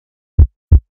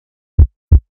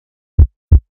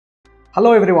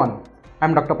Hello everyone,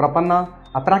 I'm Dr. Prapanna,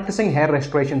 a practicing hair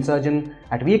restoration surgeon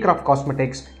at Graft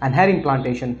Cosmetics and Hair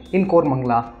Implantation in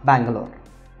Kormangla, Bangalore.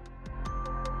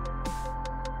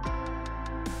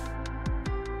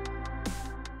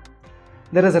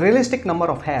 There is a realistic number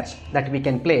of hairs that we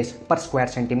can place per square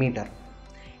centimeter.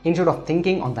 Instead of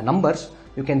thinking on the numbers,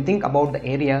 you can think about the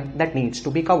area that needs to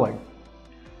be covered.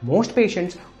 Most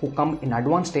patients who come in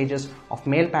advanced stages of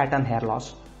male pattern hair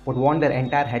loss would want their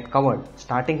entire head covered,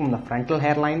 starting from the frontal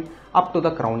hairline up to the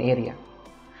crown area.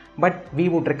 But we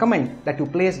would recommend that you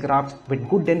place grafts with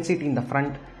good density in the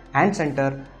front and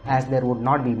center, as there would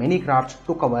not be many grafts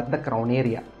to cover the crown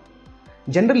area.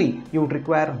 Generally, you would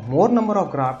require more number of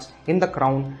grafts in the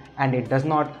crown, and it does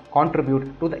not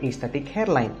contribute to the aesthetic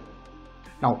hairline.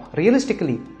 Now,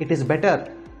 realistically, it is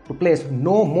better to place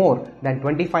no more than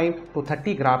 25 to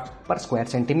 30 grafts per square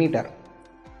centimeter.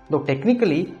 Though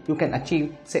technically, you can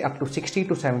achieve say up to 60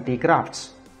 to 70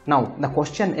 grafts. Now, the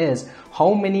question is,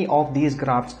 how many of these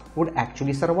grafts would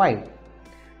actually survive?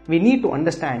 We need to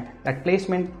understand that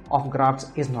placement of grafts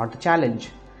is not the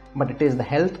challenge, but it is the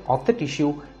health of the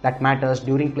tissue that matters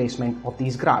during placement of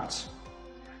these grafts.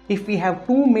 If we have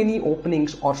too many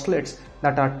openings or slits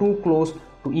that are too close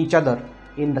to each other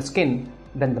in the skin,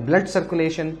 then the blood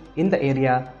circulation in the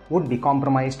area would be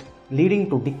compromised, leading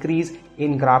to decrease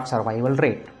in graft survival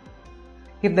rate.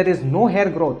 If there is no hair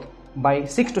growth by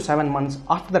 6 to 7 months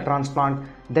after the transplant,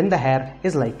 then the hair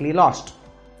is likely lost.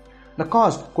 The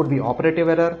cause could be operative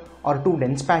error or too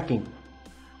dense packing.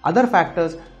 Other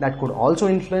factors that could also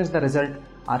influence the result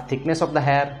are thickness of the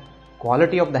hair,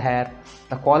 quality of the hair,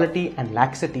 the quality and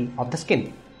laxity of the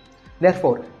skin.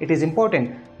 Therefore, it is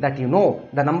important that you know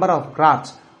the number of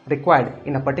grafts required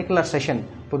in a particular session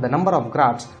to the number of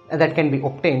grafts that can be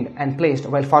obtained and placed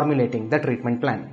while formulating the treatment plan.